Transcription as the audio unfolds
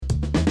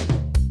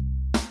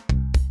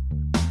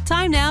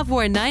Time now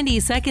for 90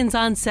 Seconds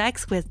on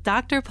Sex with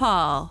Dr.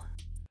 Paul.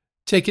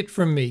 Take it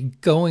from me,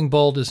 going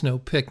bald is no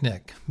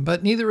picnic,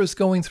 but neither is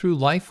going through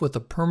life with a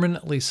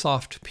permanently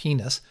soft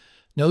penis,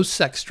 no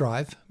sex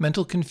drive,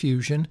 mental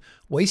confusion,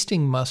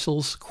 wasting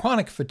muscles,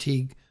 chronic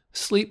fatigue,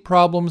 sleep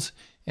problems,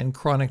 and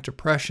chronic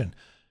depression.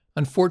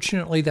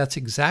 Unfortunately, that's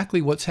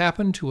exactly what's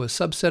happened to a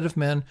subset of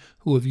men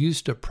who have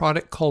used a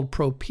product called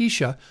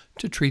Propecia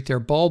to treat their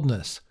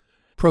baldness.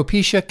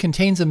 Propecia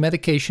contains a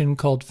medication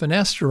called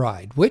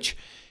finasteride, which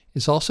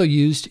is also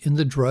used in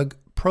the drug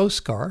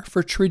Propecia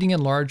for treating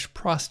enlarged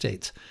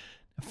prostates.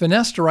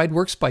 Finasteride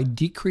works by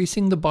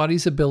decreasing the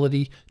body's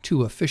ability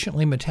to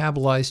efficiently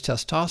metabolize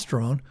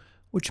testosterone,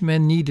 which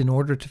men need in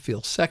order to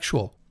feel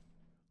sexual.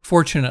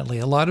 Fortunately,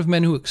 a lot of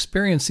men who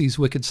experience these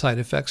wicked side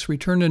effects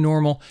return to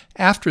normal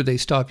after they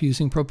stop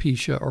using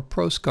Propecia or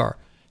Propecia.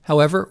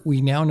 However,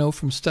 we now know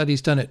from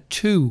studies done at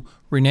 2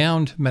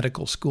 renowned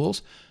medical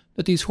schools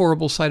that these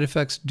horrible side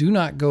effects do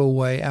not go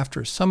away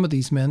after some of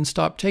these men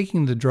stop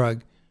taking the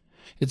drug.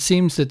 It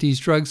seems that these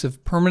drugs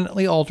have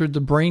permanently altered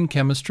the brain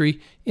chemistry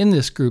in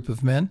this group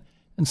of men,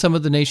 and some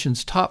of the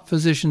nation's top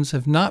physicians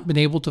have not been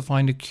able to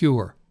find a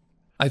cure.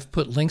 I've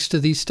put links to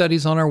these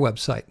studies on our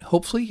website.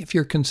 Hopefully, if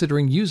you're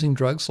considering using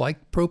drugs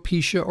like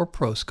Propecia or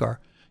Propecia,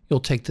 you'll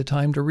take the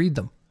time to read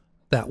them.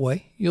 That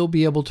way, you'll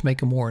be able to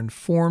make a more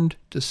informed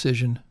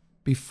decision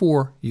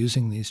before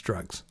using these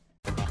drugs.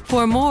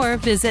 For more,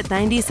 visit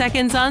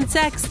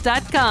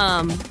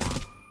 90secondsonsex.com.